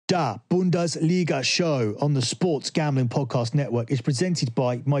Da Bundesliga show on the Sports Gambling Podcast Network is presented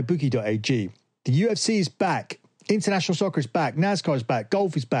by MyBookie.ag. The UFC is back. International soccer is back, NASCAR is back,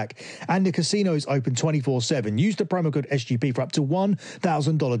 golf is back, and the casino is open 24/7. Use the promo code SGP for up to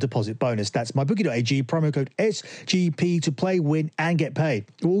 $1,000 deposit bonus. That's mybookie.ag, promo code SGP to play, win, and get paid.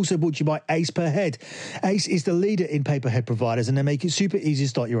 We're also brought to you by Ace Per Head. Ace is the leader in pay-per-head providers, and they make it super easy to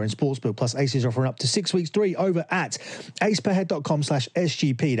start your own sportsbook. Plus, Ace is offering up to 6 weeks free over at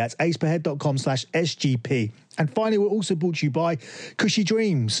aceperhead.com/SGP. That's aceperhead.com/SGP. And finally, we're also brought to you by Cushy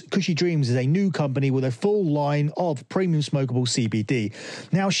Dreams. Cushy Dreams is a new company with a full line of premium smokable CBD.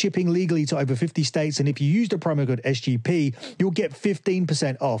 Now shipping legally to over 50 states. And if you use the promo code SGP, you'll get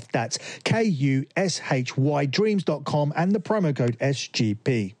 15% off. That's KUSHY dreams.com and the promo code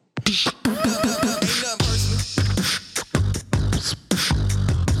SGP.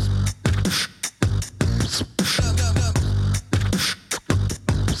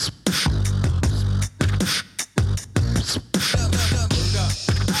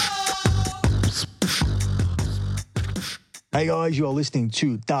 Hey guys, you are listening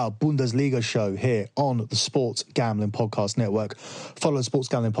to the Bundesliga show here on the Sports Gambling Podcast Network. Follow the Sports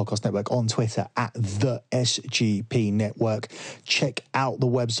Gambling Podcast Network on Twitter at the SGP Network. Check out the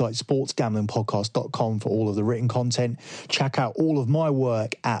website sportsgamblingpodcast.com for all of the written content. Check out all of my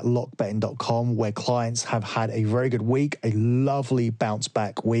work at lockbetting.com, where clients have had a very good week, a lovely bounce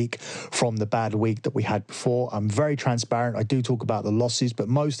back week from the bad week that we had before. I'm very transparent. I do talk about the losses, but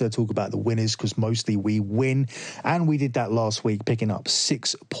mostly I talk about the winners because mostly we win. And we did that last week, picking up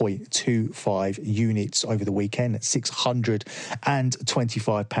 6.25 units over the weekend at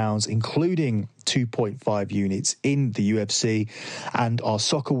 £625, including 2.5 units in the UFC, and our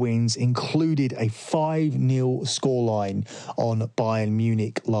soccer wins included a 5-0 scoreline on Bayern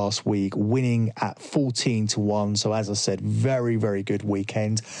Munich last week, winning at 14-1. So as I said, very, very good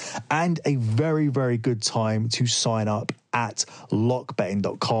weekend and a very, very good time to sign up at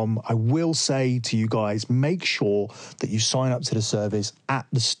lockbetting.com. I will say to you guys, make sure that you sign up to the service at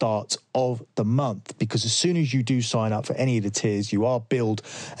the start of the month, because as soon as you do sign up for any of the tiers, you are billed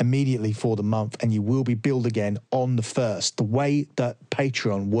immediately for the month and you will be billed again on the 1st. The way that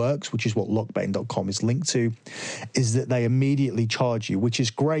Patreon works, which is what lockbetting.com is linked to, is that they immediately charge you, which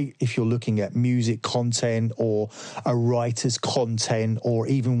is great if you're looking at music content or a writer's content or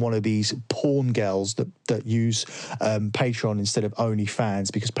even one of these porn girls that use Patreon instead of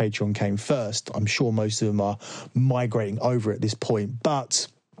OnlyFans, because Patreon came first. I'm sure most of them are migrating over at this point, but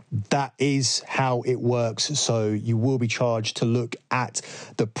that is how it works. So you will be charged to look at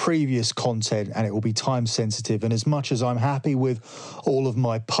the previous content and it will be time sensitive. And as much as I'm happy with all of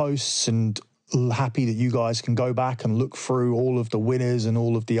my posts and happy that you guys can go back and look through all of the winners and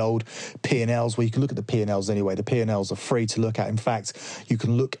all of the old P&Ls, well, you can look at the P&Ls anyway. The P&Ls are free to look at. In fact, you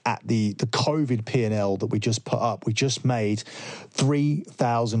can look at the COVID P&L that we just put up. We just made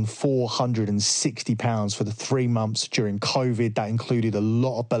 £3,460 for the 3 months during COVID. That included a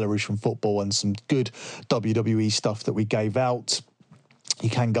lot of Belarusian football and some good WWE stuff that we gave out. You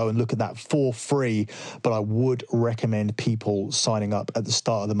can go and look at that for free, but I would recommend people signing up at the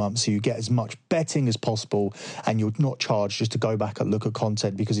start of the month so you get as much betting as possible and you're not charged just to go back and look at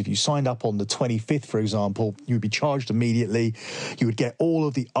content, because if you signed up on the 25th, for example, you would be charged immediately. You would get all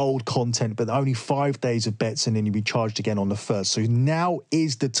of the old content, but only 5 days of bets, and then you'd be charged again on the 1st. So now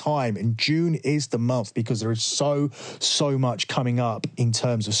is the time, and June is the month, because there is so much coming up in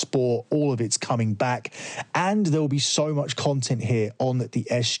terms of sport. All of it's coming back, and there will be so much content here on the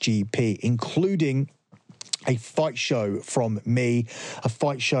SGP, including a fight show from me, a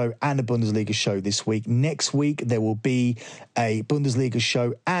fight show and a Bundesliga show this week. Next week, there will be a Bundesliga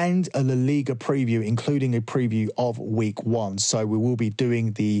show and a La Liga preview, including a preview of week 1. So we will be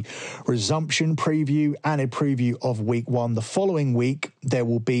doing the resumption preview and a preview of week 1. The following week, there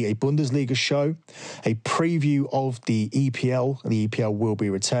will be a Bundesliga show, a preview of the EPL. The EPL will be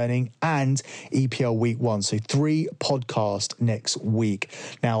returning, and EPL week 1. So 3 podcasts next week.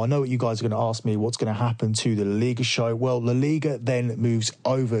 Now, I know what you guys are going to ask me, what's going to happen to the La Liga show. Well, La Liga then moves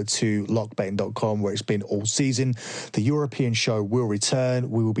over to lockbetting.com, where it's been all season. The European show will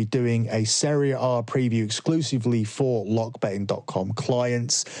return. We will be doing a Serie A preview exclusively for lockbetting.com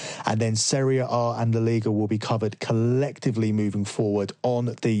clients, and then Serie A and La Liga will be covered collectively moving forward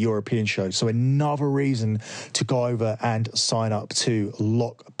on the European show. So another reason to go over and sign up to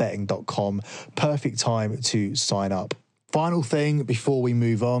lockbetting.com. Perfect time to sign up. Final thing before we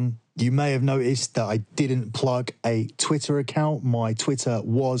move on, you may have noticed that I didn't plug a Twitter account. My Twitter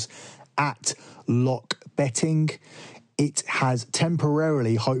was at lockbetting. It has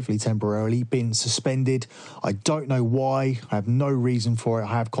hopefully temporarily, been suspended. I don't know why. I have no reason for it.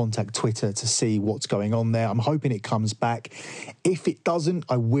 I have contacted Twitter to see what's going on there. I'm hoping it comes back. If it doesn't,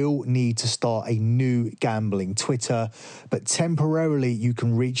 I will need to start a new gambling Twitter. But temporarily, you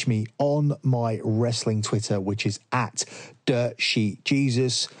can reach me on my wrestling Twitter, which is at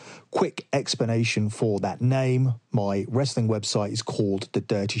DirtSheetJesus. Quick explanation for that name. My wrestling website is called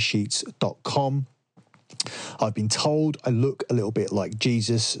thedirtysheets.com. I've been told I look a little bit like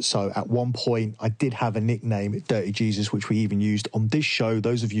Jesus, so at one point I did have a nickname, Dirty Jesus, which we even used on this show.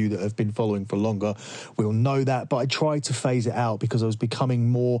 Those of you that have been following for longer will know that, but I tried to phase it out because I was becoming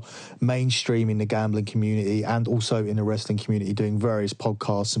more mainstream in the gambling community and also in the wrestling community, doing various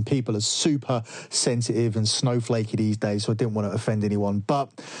podcasts, and people are super sensitive and snowflakey these days, so I didn't want to offend anyone. But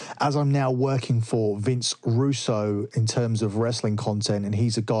as I'm now working for Vince Russo in terms of wrestling content, and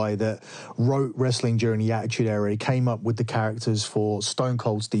he's a guy that wrote wrestling during the Attitude Era, he came up with the characters for Stone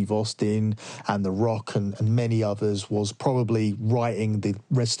Cold Steve Austin and The Rock and many others, was probably writing the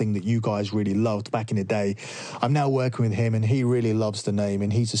wrestling that you guys really loved back in the day. I'm now working with him and he really loves the name,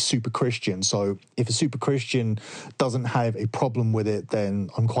 and he's a super Christian. So if a super Christian doesn't have a problem with it, then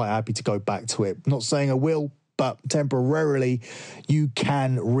I'm quite happy to go back to it. Not saying I will, but temporarily you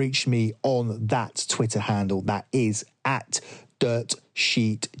can reach me on that Twitter handle. That is at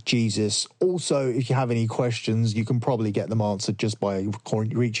DirtSheetJesus. Also, if you have any questions, you can probably get them answered just by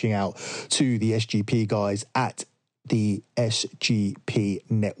reaching out to the SGP guys at the SGP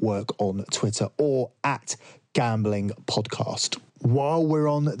Network on Twitter or at Gambling Podcast. While we're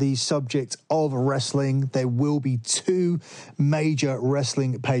on the subject of wrestling, there will be 2 major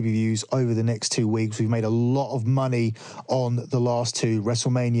wrestling pay-per-views over the next 2 weeks. We've made a lot of money on the last 2,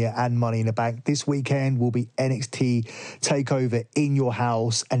 WrestleMania and Money in the Bank. This weekend will be NXT TakeOver in your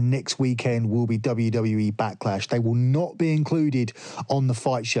house, and next weekend will be WWE Backlash. They will not be included on the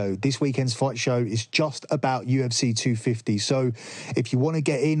fight show. This weekend's fight show is just about UFC 250. So if you want to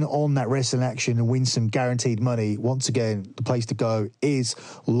get in on that wrestling action and win some guaranteed money, once again, the place to go is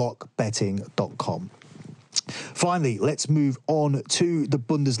lockbetting.com. Finally, let's move on to the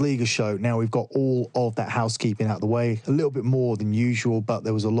Bundesliga show. Now we've got all of that housekeeping out of the way, a little bit more than usual, but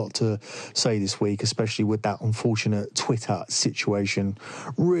there was a lot to say this week, especially with that unfortunate Twitter situation.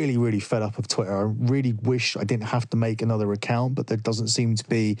 Really, really fed up of Twitter. I really wish I didn't have to make another account, but there doesn't seem to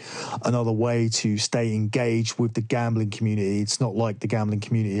be another way to stay engaged with the gambling community. It's not like the gambling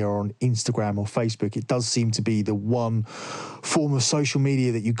community are on Instagram or Facebook. It does seem to be the one form of social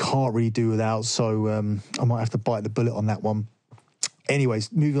media that you can't really do without, so I might have to bite the bullet on that one.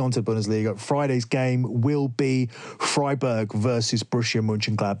 Anyways, moving on to Bundesliga. Friday's game will be Freiburg versus Borussia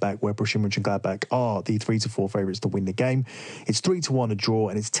Mönchengladbach, where Borussia Mönchengladbach are the 3-4 favourites to win the game. It's 3-1 a draw,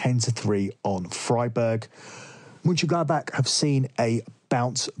 and it's 10-3 on Freiburg. Mönchengladbach have seen a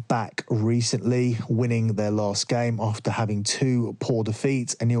bounce back recently, winning their last game after having 2 poor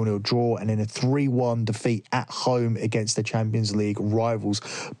defeats, a 0-0 draw, and then a 3-1 defeat at home against the Champions League rivals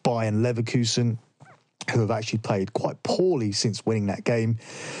Bayern Leverkusen, who have actually played quite poorly since winning that game.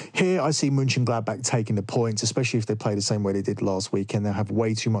 Here, I see Mönchengladbach taking the points, especially if they play the same way they did last weekend. They'll have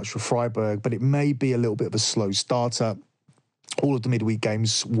way too much for Freiburg, but it may be a little bit of a slow starter. All of the midweek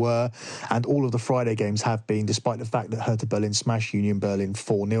games were, and all of the Friday games have been, despite the fact that Hertha Berlin smashed Union Berlin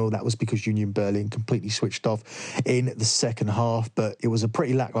 4-0. That was because Union Berlin completely switched off in the second half, but it was a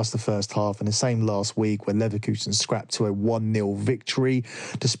pretty lacklustre first half, and the same last week when Leverkusen scrapped to a 1-0 victory.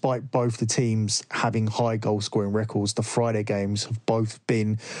 Despite both the teams having high goal-scoring records, the Friday games have both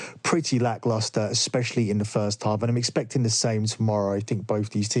been pretty lacklustre, especially in the first half, and I'm expecting the same tomorrow. I think both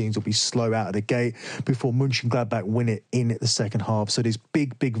these teams will be slow out of the gate before Mönchengladbach win it in the second half. So there's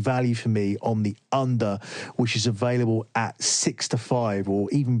big value for me on the under, which is available at 6-5, or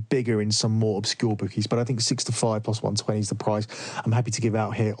even bigger in some more obscure bookies. But I think 6-5 plus 120 is the price I'm happy to give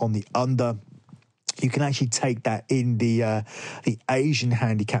out here on the under. You can actually take that in the Asian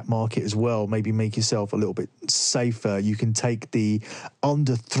handicap market as well. Maybe make yourself a little bit safer. You can take the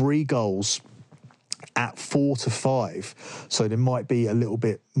under 3 goals at 4-5. So there might be a little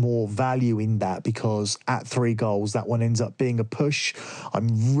bit more value in that, because at 3 goals, that one ends up being a push.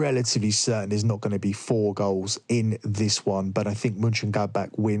 I'm relatively certain there's not going to be 4 goals in this one, but I think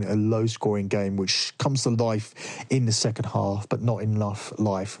Mönchengladbach win a low-scoring game, which comes to life in the second half, but not enough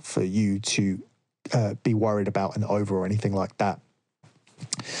life for you to be worried about an over or anything like that.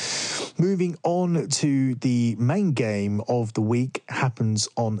 Moving on to the main game of the week, happens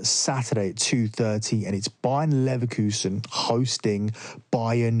on Saturday at 2:30, and it's Bayern Leverkusen hosting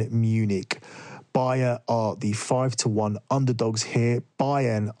Bayern Munich. Bayer are the 5-1 underdogs here.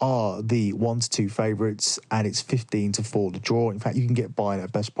 Bayern are the 1-2 favourites, and it's 15-4 the draw. In fact, you can get Bayern at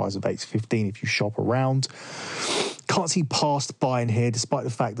a best price of 8-15 if you shop around. Can't see past Bayern here, despite the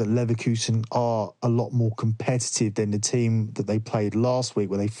fact that Leverkusen are a lot more competitive than the team that they played last week,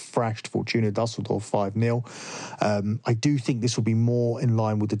 where they thrashed Fortuna Dusseldorf 5-0. I do think this will be more in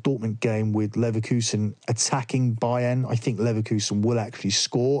line with the Dortmund game, with Leverkusen attacking Bayern. I think Leverkusen will actually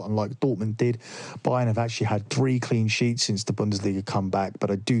score, unlike Dortmund did. Bayern have actually had 3 clean sheets since the Bundesliga comeback, but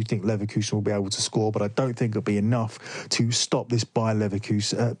I do think Leverkusen will be able to score, but I don't think it'll be enough to stop this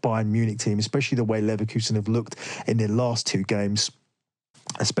Bayern Munich team, especially the way Leverkusen have looked in their last 2 games,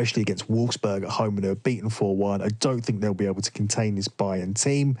 especially against Wolfsburg at home when they were beaten 4-1. I don't think they'll be able to contain this Bayern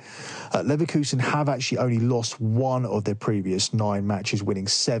team. Leverkusen have actually only lost 1 of their previous 9 matches, winning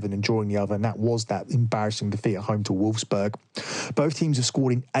 7 and drawing the other, and that was that embarrassing defeat at home to Wolfsburg. Both teams have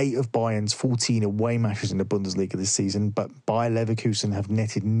scored in 8 of Bayern's 14 away matches in the Bundesliga this season, but Bayer Leverkusen have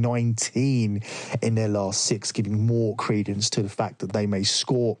netted 19 in their last 6, giving more credence to the fact that they may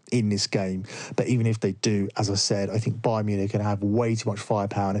score in this game. But even if they do, as I said, I think Bayern Munich are going to have way too much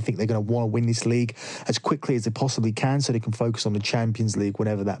firepower, and I think they're going to want to win this league as quickly as they possibly can so they can focus on the Champions League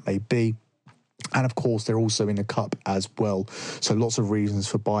whenever that may be. And of course, they're also in the cup as well. So lots of reasons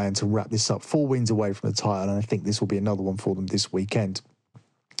for Bayern to wrap this up. 4 wins away from the title, and I think this will be another one for them this weekend.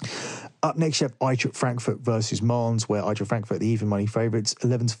 Up next, you have Eintracht Frankfurt versus Mons, where Eintracht Frankfurt are the even money favourites,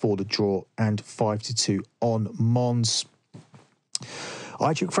 11-4 the draw and 5-2 on Mons.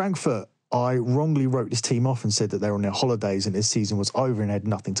 Eintracht Frankfurt, I wrongly wrote this team off and said that they were on their holidays and this season was over and had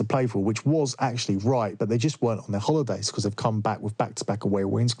nothing to play for, which was actually right, but they just weren't on their holidays because they've come back with back-to-back away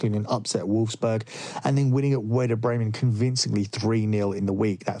wins, including an upset at Wolfsburg and then winning at Werder Bremen convincingly 3-0 in the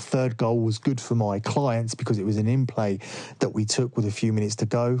week. That third goal was good for my clients because it was an in-play that we took with a few minutes to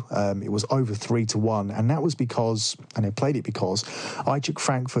go. It was over 3-1, and that was because, and they played it because, Eintracht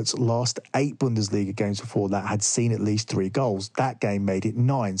Frankfurt's last 8 Bundesliga games before that had seen at least 3 goals. That game made it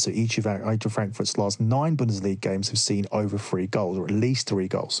 9, so each of our Eintracht Frankfurt's last 9 Bundesliga games have seen over 3 goals, or at least 3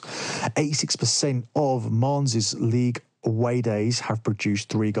 goals. 86% of Mons' league away days have produced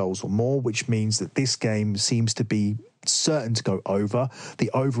 3 goals or more, which means that this game seems to be certain to go over. The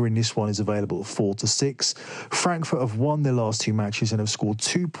over in this one is available at 4-6. Frankfurt have won their last 2 matches and have scored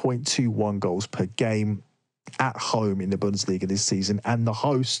 2.21 goals per game at home in the Bundesliga this season, and the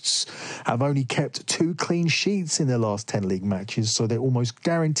hosts have only kept 2 clean sheets in their last 10 league matches, so they're almost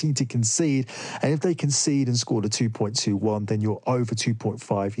guaranteed to concede, and if they concede and scored a 2.21, then your over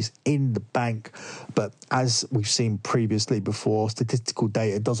 2.5 is in the bank. But as we've seen previously before, statistical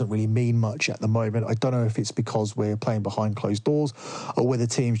data doesn't really mean much at the moment. I don't know if it's because we're playing behind closed doors or whether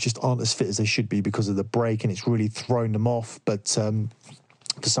teams just aren't as fit as they should be because of the break and it's really thrown them off, but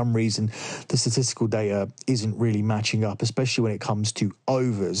for some reason, the statistical data isn't really matching up, especially when it comes to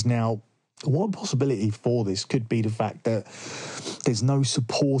overs. Now, one possibility for this could be the fact that there's no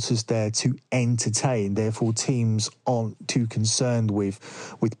supporters there to entertain. Therefore, teams aren't too concerned with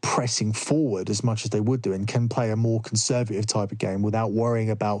pressing forward as much as they would do and can play a more conservative type of game without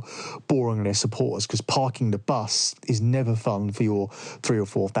worrying about boring their supporters, because parking the bus is never fun for your 3,000 or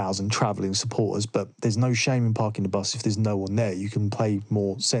 4,000 travelling supporters, but there's no shame in parking the bus if there's no one there. You can play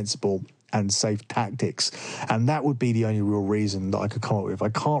more sensible and safe tactics, and that would be the only real reason that I could come up with. I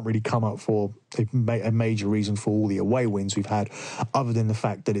can't really come up for a major reason for all the away wins we've had, other than the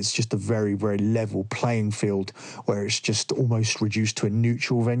fact that it's just a very, very level playing field where it's just almost reduced to a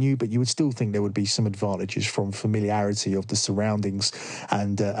neutral venue, but you would still think there would be some advantages from familiarity of the surroundings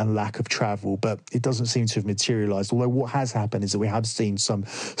and lack of travel, but it doesn't seem to have materialised, although what has happened is that we have seen some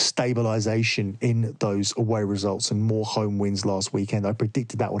stabilisation in those away results and more home wins last weekend. I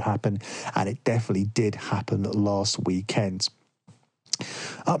predicted that would happen, and it definitely did happen last weekend.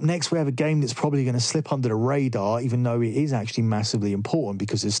 Up next, we have a game that's probably going to slip under the radar, even though it is actually massively important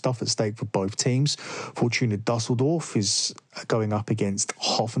because there's stuff at stake for both teams. Fortuna Dusseldorf is going up against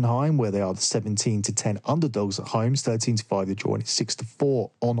Hoffenheim, where they are the 17-10 underdogs at home, 13-5 the draw, and it's 6-4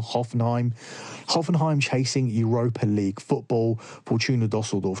 on Hoffenheim. Hoffenheim chasing Europa League football, Fortuna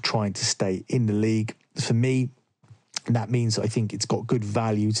Dusseldorf trying to stay in the league. For me, and that means I think it's got good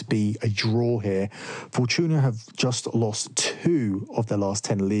value to be a draw here. Fortuna have just lost 2 of their last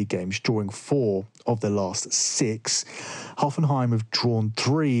 10 league games, drawing 4 of their last 6. Hoffenheim have drawn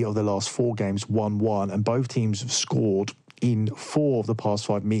 3 of their last 4 games, 1-1, and both teams have scored in 4 of the past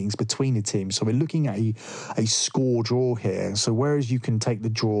 5 meetings between the teams. So we're looking at a score draw here. So whereas you can take the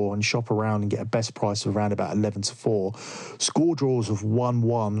draw and shop around and get a best price of around about 11-4, score draws of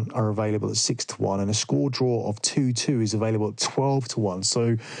 1-1 are available at 6-1, and a score draw of 2-2 is available at 12-1.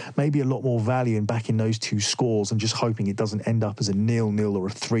 So maybe a lot more value in backing those 2 scores and just hoping it doesn't end up as a 0-0 or a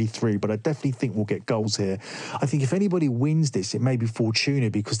 3-3. But I definitely think we'll get goals here. I think if anybody wins this, it may be Fortuna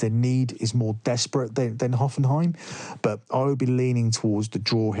because their need is more desperate than Hoffenheim. But I would be leaning towards the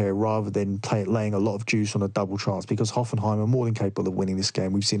draw here rather than laying a lot of juice on a double chance, because Hoffenheim are more than capable of winning this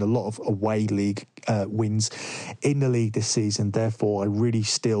game. We've seen a lot of away league wins in the league this season. Therefore, I really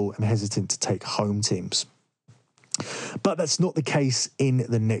still am hesitant to take home teams. But that's not the case in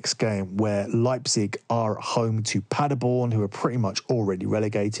the next game, where Leipzig are home to Paderborn, who are pretty much already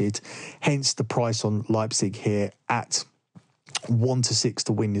relegated. Hence the price on Leipzig here at 1-6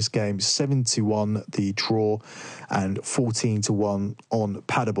 to win this game, 7-1 the draw, and 14-1 on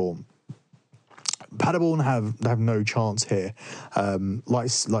Paderborn. Paderborn have no chance here.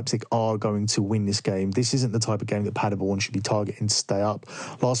 Leipzig are going to win this game. This isn't the type of game that Paderborn should be targeting to stay up.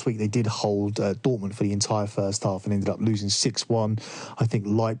 Last week they did hold Dortmund for the entire first half and ended up losing 6-1. I think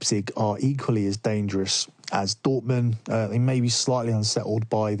Leipzig are equally as dangerous as Dortmund. They may be slightly unsettled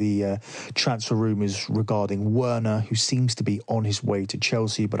by the transfer rumours regarding Werner, who seems to be on his way to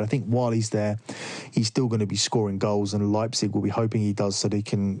Chelsea. But I think while he's there, he's still going to be scoring goals, and Leipzig will be hoping he does so they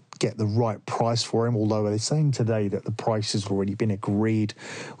can get the right price for him. Although they're saying today that the price has already been agreed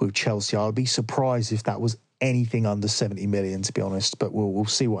with Chelsea. I'd be surprised if that was anything under 70 million, to be honest, but we'll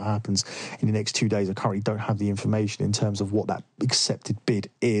see what happens in the next 2 days. I currently don't have the information in terms of what that accepted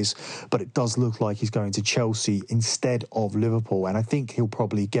bid is, but it does look like he's going to Chelsea instead of Liverpool, and I think he'll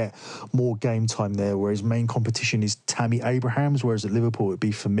probably get more game time there, where his main competition is Tammy Abrahams, whereas at Liverpool it would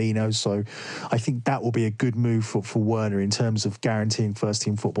be Firmino. So I think that will be a good move for Werner in terms of guaranteeing first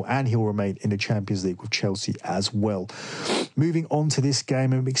team football, and he'll remain in the Champions League with Chelsea as well. Moving on to this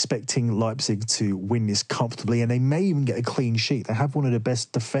game, I'm expecting Leipzig to win this comfortably, and they may even get a clean sheet. They have one of the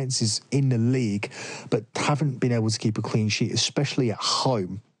best defences in the league, but haven't been able to keep a clean sheet, especially at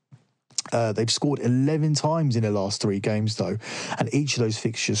home. They've scored 11 times in the last 3 games, though, and each of those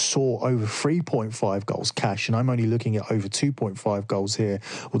fixtures saw over 3.5 goals cash, and I'm only looking at over 2.5 goals here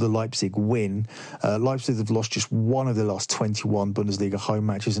with a Leipzig win. Leipzig have lost just one of the last 21 Bundesliga home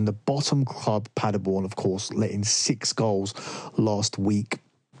matches, and the bottom club, Paderborn, of course, let in 6 goals last week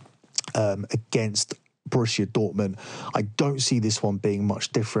against Borussia Dortmund. I don't see this one being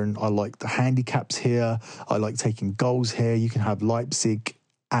much different. I like the handicaps here. I like taking goals here. You can have Leipzig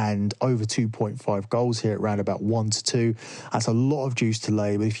and over 2.5 goals here at around about 1-2. That's a lot of juice to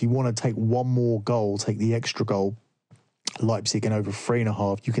lay, but if you want to take one more goal, take the extra goal, Leipzig and over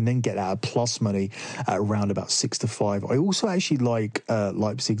 3.5, you can then get out of plus money at around about 6-5. I also actually like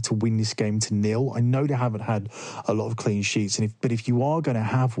Leipzig to win this game to 0. I know they haven't had a lot of clean sheets, but if you are going to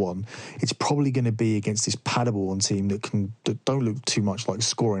have one, it's probably going to be against this Paderborn team that don't look too much like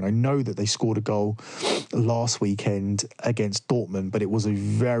scoring. I know that they scored a goal last weekend against Dortmund, but it was a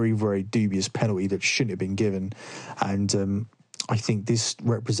very, very dubious penalty that shouldn't have been given, and I think this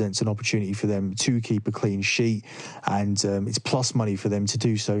represents an opportunity for them to keep a clean sheet, and it's plus money for them to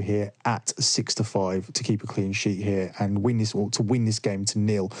do so here at 6-5 to keep a clean sheet here and win this, or to win this game to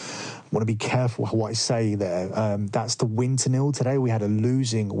 0. I want to be careful what I say there. That's the win to 0. Today we had a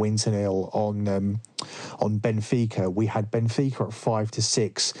losing win to 0 on Benfica. We had Benfica at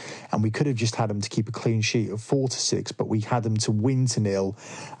 5-6, and we could have just had them to keep a clean sheet of 4-6, but we had them to win to 0,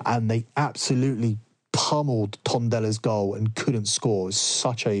 and they absolutely pummeled Tondella's goal and couldn't score. It was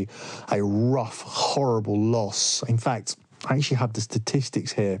such a rough, horrible loss. In fact, I actually have the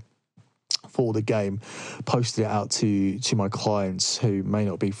statistics here for the game, posted it out to my clients who may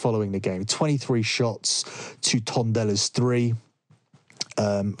not be following the game. 23 shots to Tondella's 3.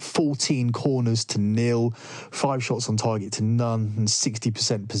 14 corners to 0, 5 shots on target to none, and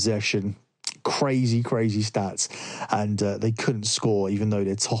 60% possession. Crazy stats, and they couldn't score even though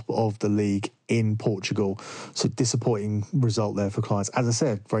they're top of the league in Portugal. So disappointing result there for clients. As I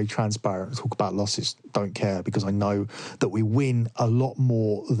said, very transparent. Talk about losses, don't care, because I know that we win a lot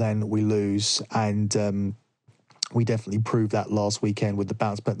more than we lose, and we definitely proved that last weekend with the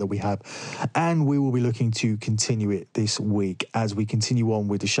bounce back that we have, and we will be looking to continue it this week as we continue on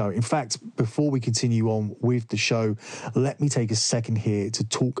with the show. In fact, before we continue on with the show, let me take a second here to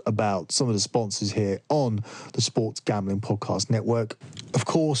talk about some of the sponsors here on the Sports Gambling Podcast Network. Of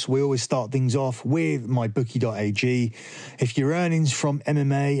course, we always start things off with mybookie.ag. If your earnings from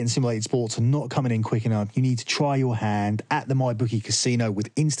MMA and simulated sports are not coming in quick enough, you need to try your hand at the MyBookie Casino with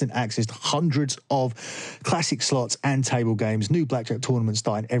instant access to hundreds of classic slots and table games. New blackjack tournaments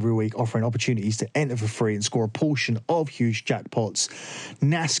starting every week, offering opportunities to enter for free and score a portion of huge jackpots.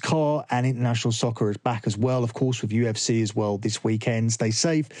 NASCAR and international soccer is back as well, of course, with UFC as well this weekend. Stay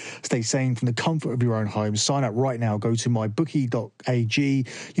safe, stay sane from the comfort of your own home. Sign up right now. Go to mybookie.ag.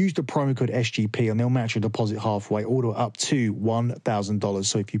 Use the promo code SGP and they'll match your deposit halfway, order up to $1,000.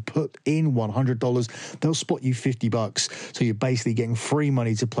 So if you put in $100, they'll spot you $50. So you're basically getting free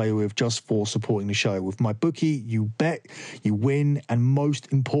money to play with just for supporting the show. With MyBookie, you bet, you win, and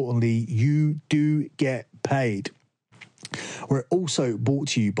most importantly, you do get paid. We're also brought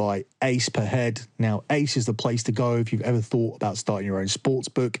to you by Ace Per Head. Now, Ace is the place to go if you've ever thought about starting your own sports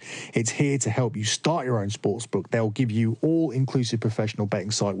book. It's here to help you start your own sports book. They'll give you all-inclusive professional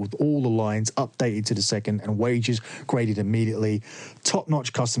betting site with all the lines updated to the second and wagers graded immediately.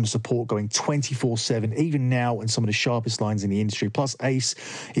 Top-notch customer support going 24/7, even now, and some of the sharpest lines in the industry. Plus, Ace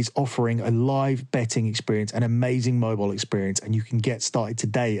is offering a live betting experience, an amazing mobile experience, and you can get started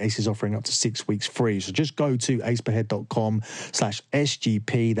today. Ace is offering up to 6 weeks free. So just go to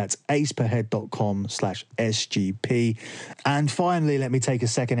aceperhead.com/SGP. That's aceperhead.com/SGP. And finally, let me take a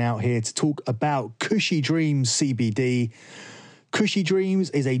second out here to talk about Cushy Dreams CBD. Cushy Dreams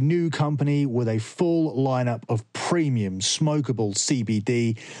is a new company with a full lineup of premium smokable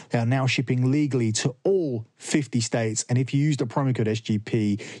CBD. They are now shipping legally to all 50 states. And if you use the promo code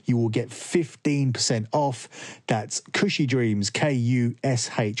SGP, you will get 15% off. That's Cushy Dreams,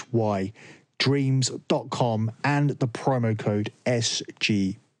 KUSHY dreams.com, and the promo code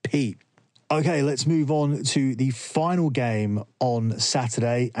SGP. Okay, let's move on to the final game on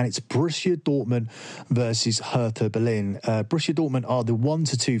Saturday, and it's Borussia Dortmund versus Hertha Berlin. Borussia Dortmund are the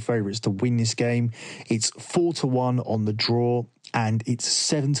 1-2 favourites to win this game. It's 4-1 on the draw, and it's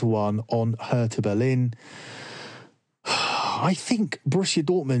 7-1 on Hertha Berlin. I think Borussia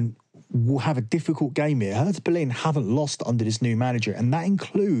Dortmund will have a difficult game here. Hertha Berlin haven't lost under this new manager, and that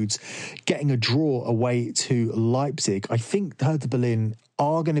includes getting a draw away to Leipzig. I think Hertha Berlin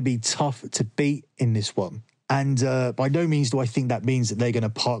are going to be tough to beat in this one. And by no means do I think that means that they're going to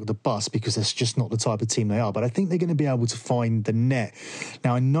park the bus, because that's just not the type of team they are. But I think they're going to be able to find the net.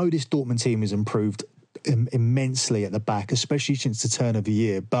 Now, I know this Dortmund team has improved immensely at the back, especially since the turn of the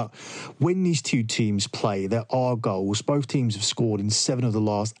year. But when these two teams play, there are goals. Both teams have scored in 7 of the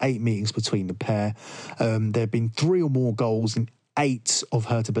last 8 meetings between the pair. There have been 3 or more goals in 8 of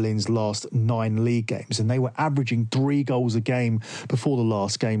Hertha Berlin's last 9 league games, and they were averaging 3 goals a game before the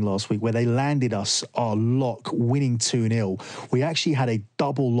last game last week, where they landed us our lock, winning 2-0. We actually had a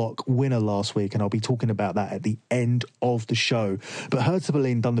double lock winner last week, and I'll be talking about that at the end of the show. But Hertha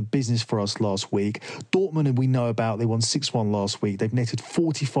Berlin done the business for us last week. Dortmund, we know about, they won 6-1 last week. They've netted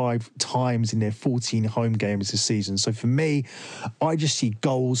 45 times in their 14 home games this season. So for me, I just see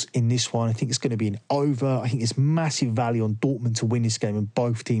goals in this one. I think it's going to be an over. I think it's massive value on Dortmund to win this game and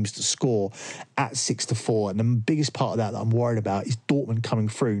both teams to score at 6-4. And the biggest part of that I'm worried about is Dortmund coming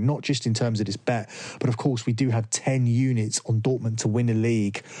through, not just in terms of this bet, but of course we do have 10 units on Dortmund to win the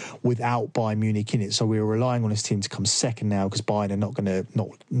league without Bayern Munich in it. So we're relying on this team to come second now, because Bayern are not going to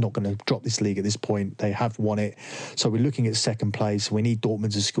drop this league at this point. They have won it. So we're looking at second place. We need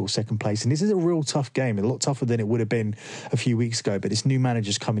Dortmund to score second place. And this is a real tough game, a lot tougher than it would have been a few weeks ago. But this new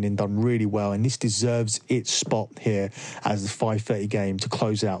manager's coming in, done really well, and this deserves its spot here as the 5:30 game to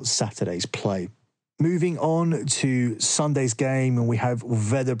close out Saturday's play. Moving on to Sunday's game, and we have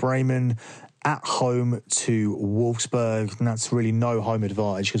Werder Bremen at home to Wolfsburg, and that's really no home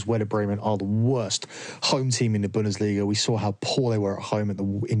advantage, because Werder Bremen are the worst home team in the Bundesliga. We saw how poor they were at home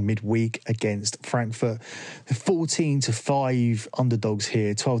in midweek against Frankfurt. They're 14-5 underdogs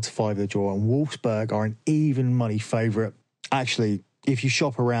here, 12-5 the draw, and Wolfsburg are an even money favourite. Actually, if you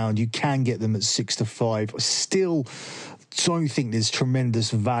shop around, you can get them at 6-5. Still don't think there's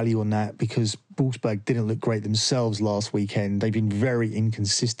tremendous value on that, because Wolfsburg didn't look great themselves last weekend. They've been very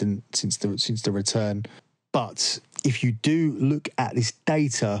inconsistent since the return. But if you do look at this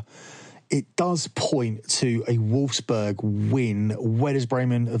data, it does point to a Wolfsburg win. Werder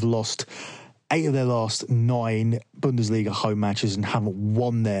Bremen have lost 8 of their last 9 Bundesliga home matches and haven't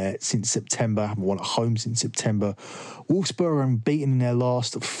won there since September, haven't won at home since September. Wolfsburg are unbeaten in their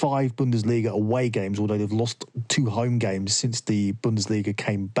last 5 Bundesliga away games, although they've lost 2 home games since the Bundesliga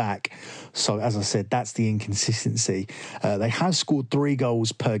came back. So, as I said, that's the inconsistency. They have scored 3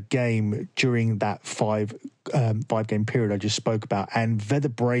 goals per game during that 5-game period I just spoke about, and Werder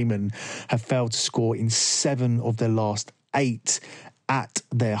Bremen have failed to score in 7 of their last 8. at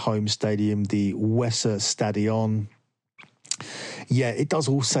their home stadium, the Weserstadion. Yeah, it does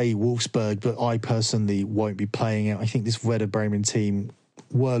all say Wolfsburg, but I personally won't be playing it. I think this Werder Bremen team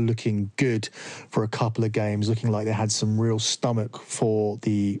were looking good for a couple of games, looking like they had some real stomach for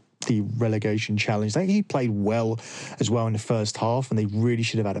the relegation challenge. They he played well as well in the first half, and they really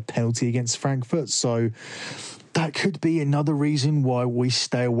should have had a penalty against Frankfurt. So that could be another reason why we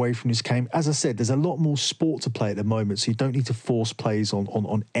stay away from this game. As I said, there's a lot more sport to play at the moment, so you don't need to force plays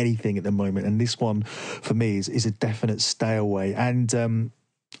on anything at the moment. And this one, for me, is a definite stay away. And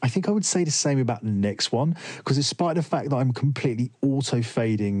I think I would say the same about the next one, because despite the fact that I'm completely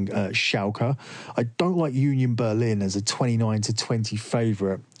auto-fading Schalke, I don't like Union Berlin as a 29-20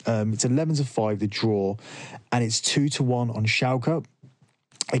 favourite. It's 11-5 the draw, and it's 2-1 on Schalke.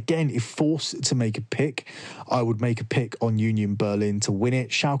 Again, if forced to make a pick, I would make a pick on Union Berlin to win it.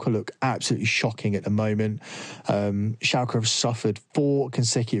 Schalke look absolutely shocking at the moment. Schalke have suffered 4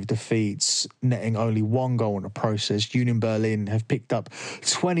 consecutive defeats, netting only 1 goal in the process. Union Berlin have picked up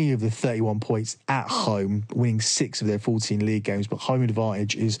 20 of the 31 points at home, winning 6 of their 14 league games, but home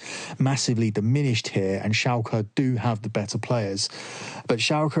advantage is massively diminished here, and Schalke do have the better players. But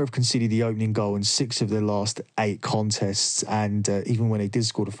Schalke have conceded the opening goal in 6 of their last 8 contests, and even when they did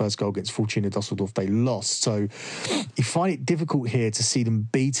score the first goal against Fortuna Dusseldorf, they lost. So you find it difficult here to see them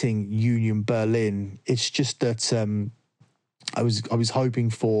beating Union Berlin. It's just that I was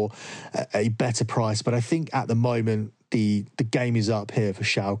hoping for a better price, but I think at the moment the game is up here for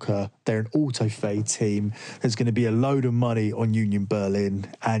Schalke. They're an auto-fade team. There's going to be a load of money on Union Berlin,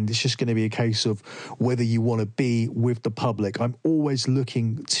 and it's just going to be a case of whether you want to be with the public. I'm always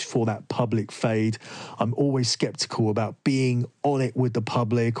looking for that public fade. I'm always sceptical about being on it with the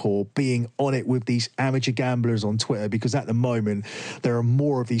public or being on it with these amateur gamblers on Twitter, because at the moment there are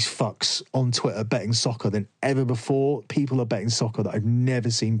more of these fucks on Twitter betting soccer than ever before. People are betting soccer that I've never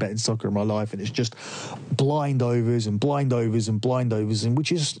seen betting soccer in my life, and it's just blind overs and blind overs and blind overs, and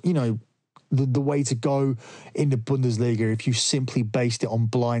which is, you know, the way to go in the Bundesliga if you simply based it on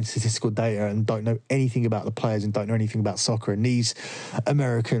blind statistical data and don't know anything about the players and don't know anything about soccer. And these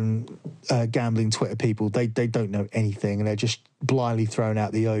American gambling Twitter people, they don't know anything, and they're just blindly throwing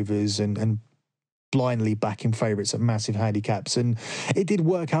out the overs and blindly backing favourites at massive handicaps. And it did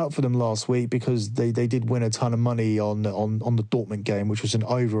work out for them last week, because they did win a ton of money on the Dortmund game, which was an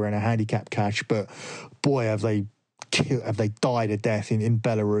over and a handicap cash. But boy, have they died a death in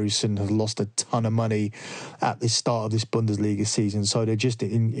Belarus and have lost a ton of money at the start of this Bundesliga season. So they're just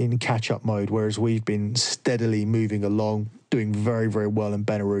in catch-up mode, whereas we've been steadily moving along, doing very, very well in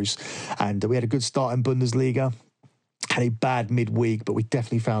Belarus. And we had a good start in Bundesliga. Had a bad midweek, but we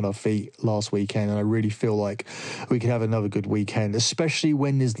definitely found our feet last weekend, and I really feel like we could have another good weekend, especially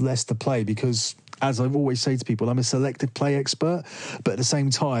when there's less to play, because as I've always say to people, I'm a selected play expert, but at the same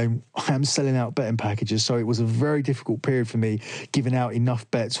time, I am selling out betting packages. So it was a very difficult period for me, giving out enough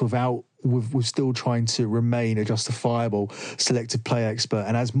bets without we're still trying to remain a justifiable selected play expert.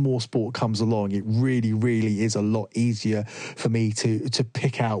 And as more sport comes along, it really, really is a lot easier for me to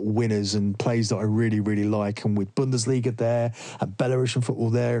pick out winners and plays that I really, really like. And with Bundesliga there, and Belarusian football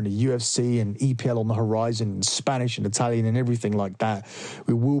there, and the UFC and EPL on the horizon, and Spanish and Italian and everything like that,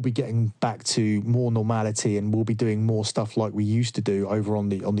 we will be getting back to more normality, and we'll be doing more stuff like we used to do over on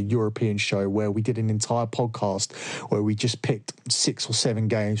the European show, where we did an entire podcast where we just picked 6 or 7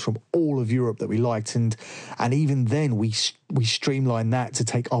 games from all of Europe that we liked, and even then we streamlined that to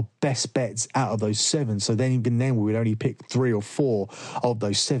take our best bets out of those 7. So then even then we would only pick 3 or 4 of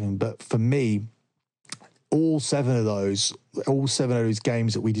those 7. But for me, all seven of those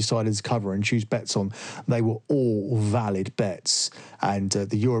games that we decided to cover and choose bets on, they were all valid bets. And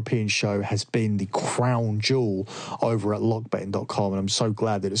the European show has been the crown jewel over at lockbetting.com. And I'm so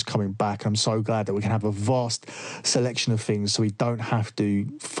glad that it's coming back. I'm so glad that we can have a vast selection of things, so we don't have to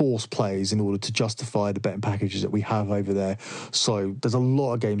force plays in order to justify the betting packages that we have over there. So there's a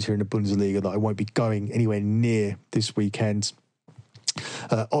lot of games here in the Bundesliga that I won't be going anywhere near this weekend.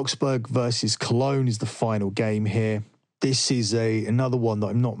 Augsburg versus Cologne is the final game here. This is another one that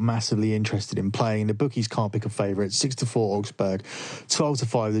I'm not massively interested in playing. The bookies can't pick a favourite. 6-4 Augsburg,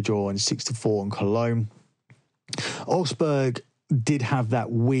 12-5 the draw, and 6-4 on Cologne. Augsburg did have that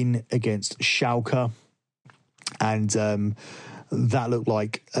win against Schalke, and that looked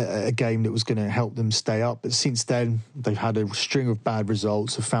like a game that was going to help them stay up. But since then, they've had a string of bad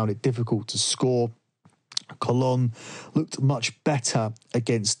results, have found it difficult to score. Cologne looked much better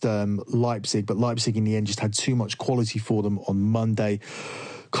against Leipzig, but Leipzig in the end just had too much quality for them on Monday.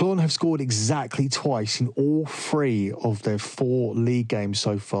 Cologne have scored exactly twice in all 3 of their 4 league games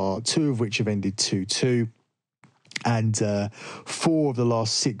so far, 2 of which have ended 2-2. And 4 of the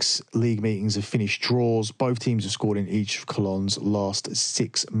last 6 league meetings have finished draws. Both teams have scored in each of Cologne's last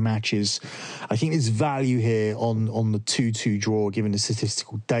 6 matches. I think there's value here on the 2-2 draw, given the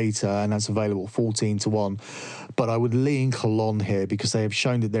statistical data, and that's available 14-1. But I would lean Cologne here because they have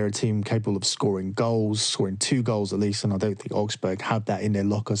shown that they're a team capable of scoring 2 goals at least, and I don't think Augsburg have that in their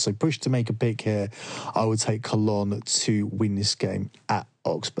locker. So push to make a pick here, I would take Cologne to win this game at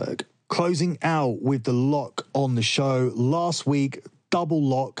Augsburg. Closing out with the lock on the show. Last week, double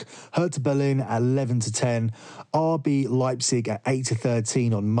lock. Hertha Berlin at 11-10. RB Leipzig at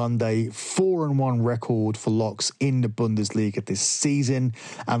 8-13 on Monday. 4-1 record for locks in the Bundesliga this season.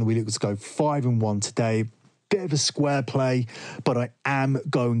 And we look to go 5-1 today. Bit of a square play, but I am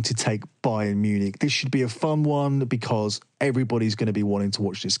going to take Bayern Munich. This should be a fun one because everybody's going to be wanting to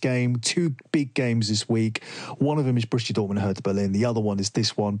watch this game. 2 big games this week. One of them is Borussia Dortmund, Hertha Berlin. The other one is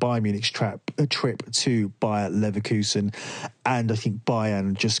this one, Bayern Munich's a trip to Bayer Leverkusen. And I think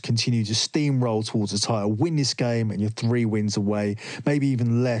Bayern just continue to steamroll towards the title, win this game, and you're 3 wins away, maybe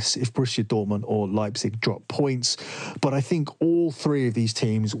even less if Borussia Dortmund or Leipzig drop points. But I think all 3 of these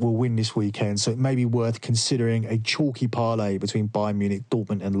teams will win this weekend, so it may be worth considering a chalky parlay between Bayern Munich,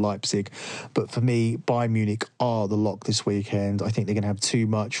 Dortmund and Leipzig. But for me, Bayern Munich are the lock this weekend. I think they're going to have too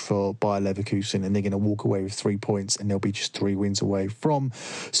much for Bayer Leverkusen, and they're going to walk away with 3 points, and they'll be just 3 wins away from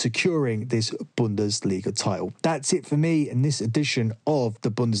securing this Bundesliga title. That's it for me in this edition of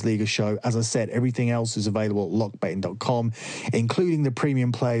the Bundesliga show. As I said, everything else is available at lockbetting.com, including the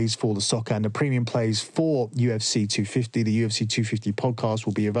premium plays for the soccer and the premium plays for UFC 250. The UFC 250 podcast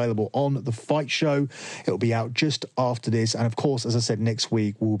will be available on The Fight Show. It will be out just after this. And of course, as I said, next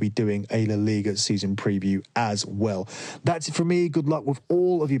week we'll be doing a La Liga season preview as well. That's it from me. Good luck with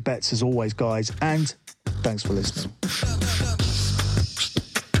all of your bets as always, guys, and thanks for listening.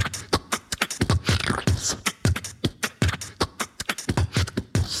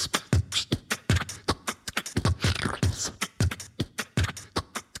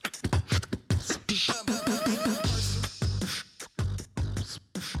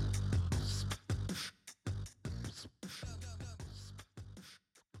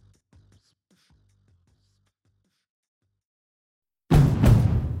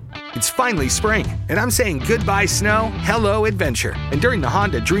 It's finally spring, and I'm saying goodbye snow, hello adventure. And during the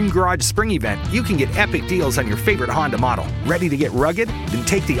Honda Dream Garage Spring Event, you can get epic deals on your favorite Honda model. Ready to get rugged? Then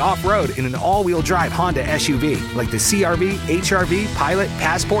take the off-road in an all-wheel drive Honda SUV, like the CR-V, HR-V, Pilot,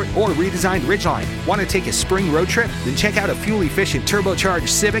 Passport, or redesigned Ridgeline. Want to take a spring road trip? Then check out a fuel-efficient turbocharged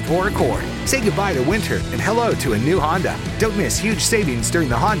Civic or Accord. Say goodbye to winter and hello to a new Honda. Don't miss huge savings during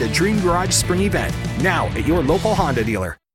the Honda Dream Garage Spring Event, now at your local Honda dealer.